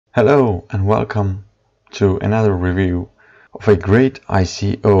Hello and welcome to another review of a great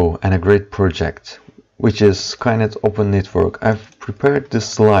ICO and a great project, which is Skynet Open Network. I've prepared this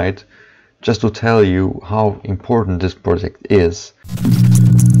slide just to tell you how important this project is.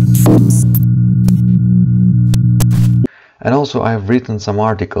 And also I've written some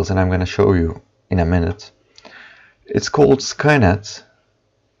articles and I'm going to show you in a minute. It's called Skynet,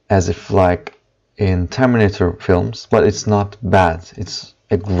 as if like in Terminator films, but it's not bad. It's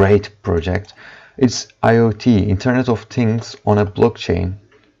a great project. It's IoT, Internet of Things on a blockchain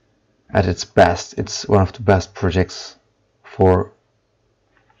at its best. It's one of the best projects for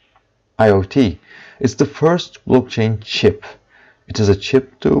IoT. It's the first blockchain chip. It is a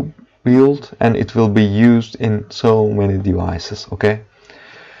chip to build and it will be used in so many devices, okay?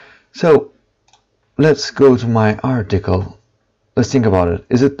 So let's go to my article. Let's think about it.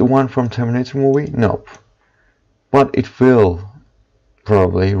 Is it the one from Terminator movie? Nope. But it will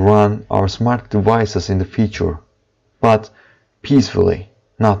probably run our smart devices in the future, but peacefully,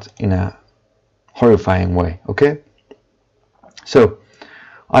 not in a horrifying way, okay? So,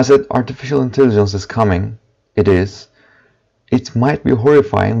 I said artificial intelligence is coming. It is. It might be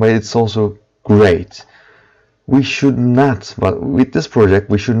horrifying, but it's also great. We should not, but with this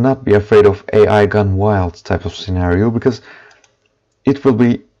project, we should not be afraid of AI gone wild type of scenario, because it will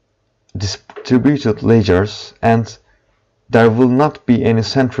be distributed ledgers and there will not be any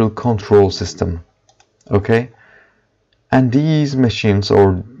central control system, okay? And these machines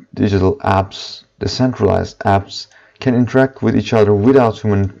or digital apps, the centralized apps, can interact with each other without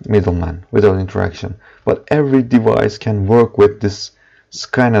human middleman, without interaction. But every device can work with this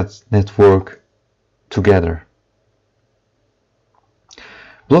Skynet network together.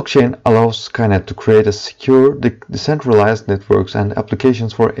 Blockchain allows Skynet to create a secure, decentralized networks and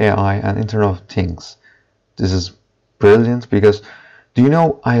applications for AI and Internet of Things. This is brilliant because, do you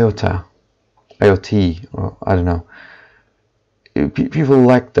know IoT, or I don't know, people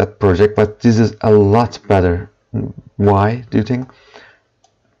like that project, but this is a lot better. Why do you think?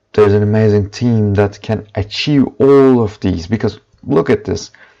 There's an amazing team that can achieve all of these, because look at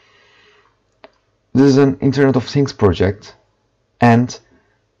this. This is an Internet of Things project, and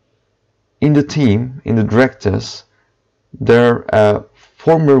in the team, in the directors, there are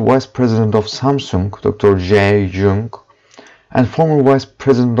former vice president of Samsung, Dr. Jae Jung, and former vice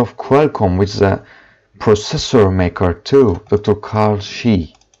president of Qualcomm, which is a processor maker too, Dr. Carl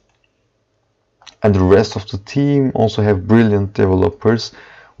Shi. And the rest of the team also have brilliant developers.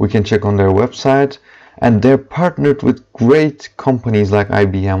 We can check on their website, and they're partnered with great companies like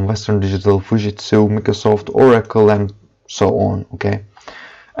IBM, Western Digital, Fujitsu, Microsoft, Oracle, and so on, okay?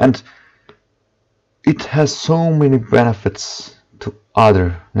 And it has so many benefits to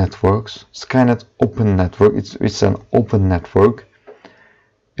other networks. Skynet Open Network, it's an open network.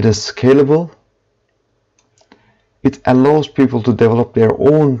 It is scalable. It allows people to develop their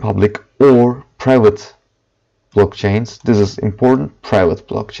own public or private blockchains. This is important, private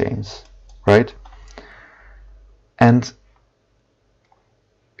blockchains, right? And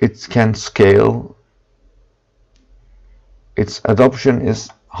it can scale. Its adoption is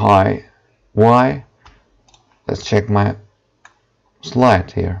high. Why? Let's check my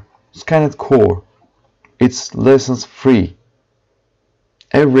slide here. Skynet Core, it's license free.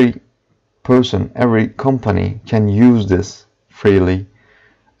 Every person, every company can use this freely,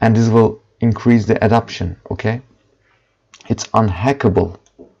 and this will increase the adoption, okay? It's unhackable.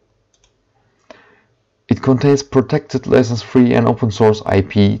 It contains protected license free and open source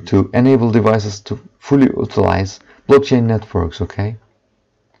IP to enable devices to fully utilize blockchain networks, okay?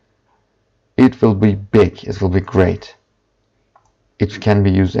 It will be big, it will be great. It can be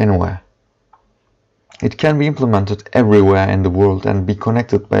used anywhere. It can be implemented everywhere in the world and be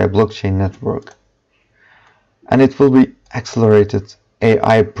connected by a blockchain network. And it will be accelerated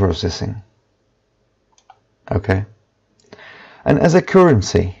AI processing. Okay? And as a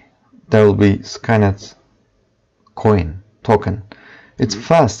currency, there will be Skynet coin, token. It's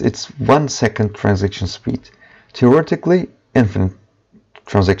fast, it's 1 second transaction speed. Theoretically, infinite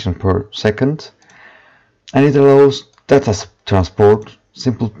transaction per second, and it allows data transport,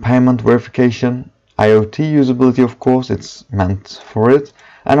 simple payment verification, IoT usability, of course, it's meant for it,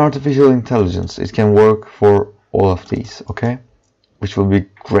 and artificial intelligence. It can work for all of these, okay, which will be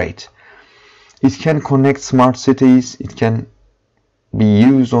great. It can connect smart cities. It can be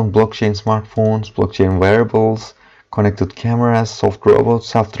used on blockchain smartphones, blockchain wearables, connected cameras, soft robots,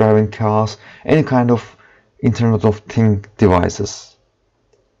 self-driving cars, any kind of Internet of Things devices,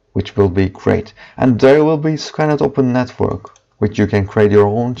 which will be great. And there will be Skynet Open Network, which you can create your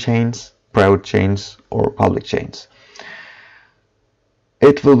own chains, private chains or public chains.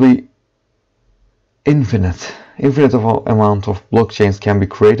 it will be infinite amount of blockchains can be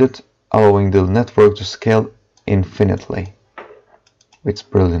created, allowing the network to scale infinitely. It's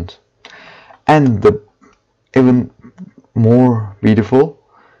brilliant. And the even more beautiful,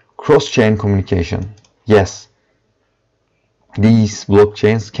 cross-chain communication. Yes, these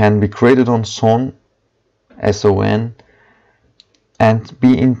blockchains can be created on SON, and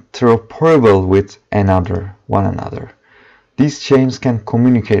be interoperable with one another. These chains can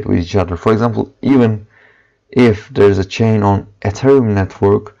communicate with each other. For example, even if there is a chain on Ethereum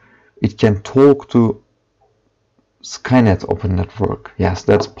network, it can talk to Skynet open network. Yes,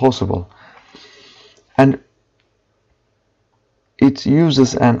 that's possible. And it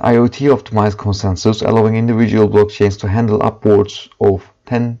uses an IoT optimized consensus, allowing individual blockchains to handle upwards of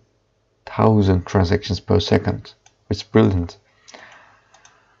 10,000 transactions per second. It's brilliant.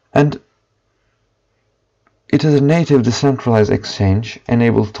 And it is a native decentralized exchange,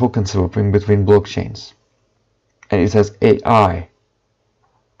 enable token swapping between blockchains. And it has AI,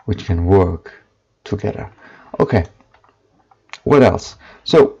 which can work together. Okay, what else?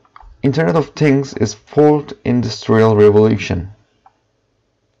 So, Internet of Things is fourth industrial revolution.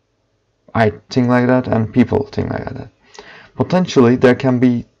 I think like that, and people think like that. Potentially, there can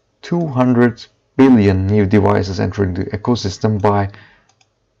be 200 billion new devices entering the ecosystem by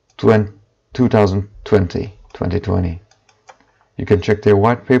 2020. You can check their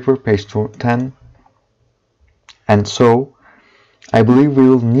white paper, page 10. And so, I believe we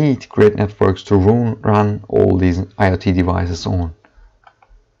will need great networks to run all these IoT devices on.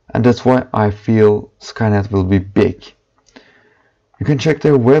 And that's why I feel Skynet will be big. You can check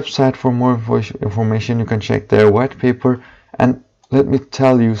their website for more information. You can check their white paper. And let me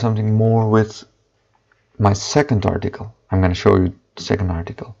tell you something more with my second article. I'm going to show you the second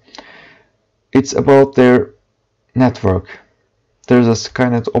article. It's about their network. There's a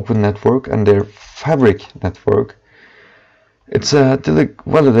Skynet open network and their Fabric network. It's a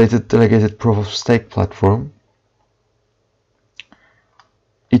validated delegated proof of stake platform.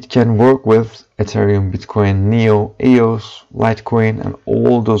 It can work with Ethereum, Bitcoin, Neo, EOS, Litecoin, and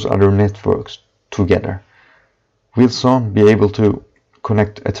all those other networks together. Will SON be able to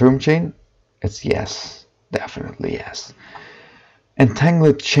connect Ethereum chain? It's yes, definitely yes.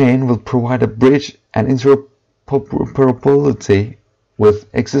 Entangled chain will provide a bridge and interoperability with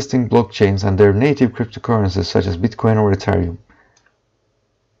existing blockchains and their native cryptocurrencies such as Bitcoin or Ethereum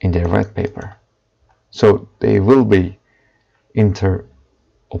in their white paper. So they will be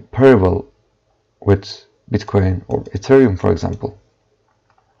interoperable with Bitcoin or Ethereum, for example.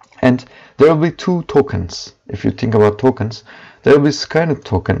 And there will be two tokens. If you think about tokens, there will be Skynet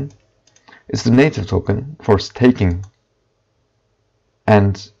token. It's the native token for staking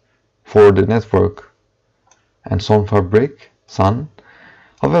and for the network, and SON Fabric, SON.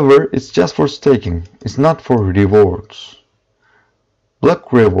 However, it's just for staking. It's not for rewards.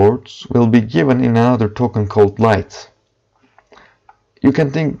 Block rewards will be given in another token called Light. You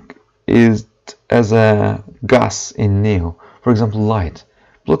can think it as a gas in Neo. For example, Light.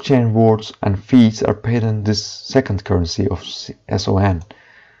 Blockchain rewards and fees are paid in this second currency of SON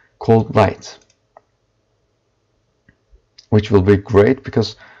called Light, which will be great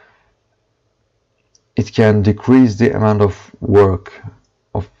because it can decrease the amount of work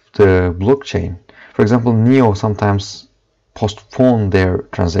of the blockchain. For example, Neo sometimes postpone their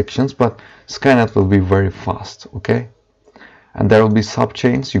transactions, but Skynet will be very fast, okay? And there will be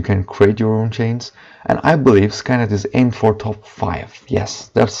subchains. You can create your own chains, and I believe Skynet is aimed for top 5. Yes,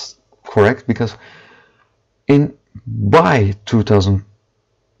 that's correct, because by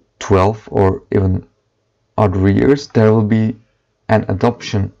 2012 or even other years, there will be an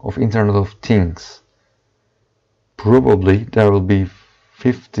adoption of Internet of Things. Probably there will be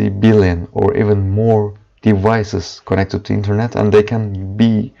 50 billion or even more devices connected to internet, and they can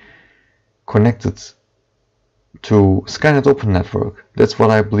be connected to Skynet open network. That's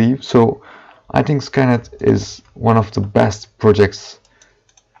what I believe. So I think Skynet is one of the best projects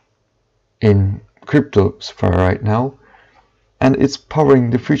in crypto sphere right now, and it's powering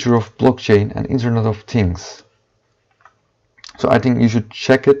the future of blockchain and Internet of Things. So I think you should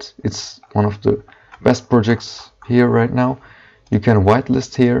check it. It's one of the best projects here right now. You can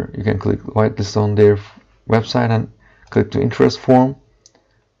whitelist here. You can click whitelist on their website and click to interest form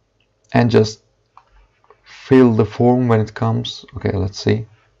and just fill the form when it comes. Okay, let's see.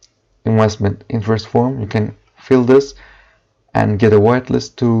 Investment interest form. You can fill this and get a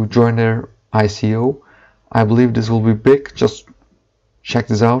whitelist to join their ICO. I believe this will be big. Just check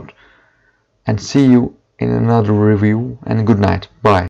this out and see you in another review, and good night. Bye.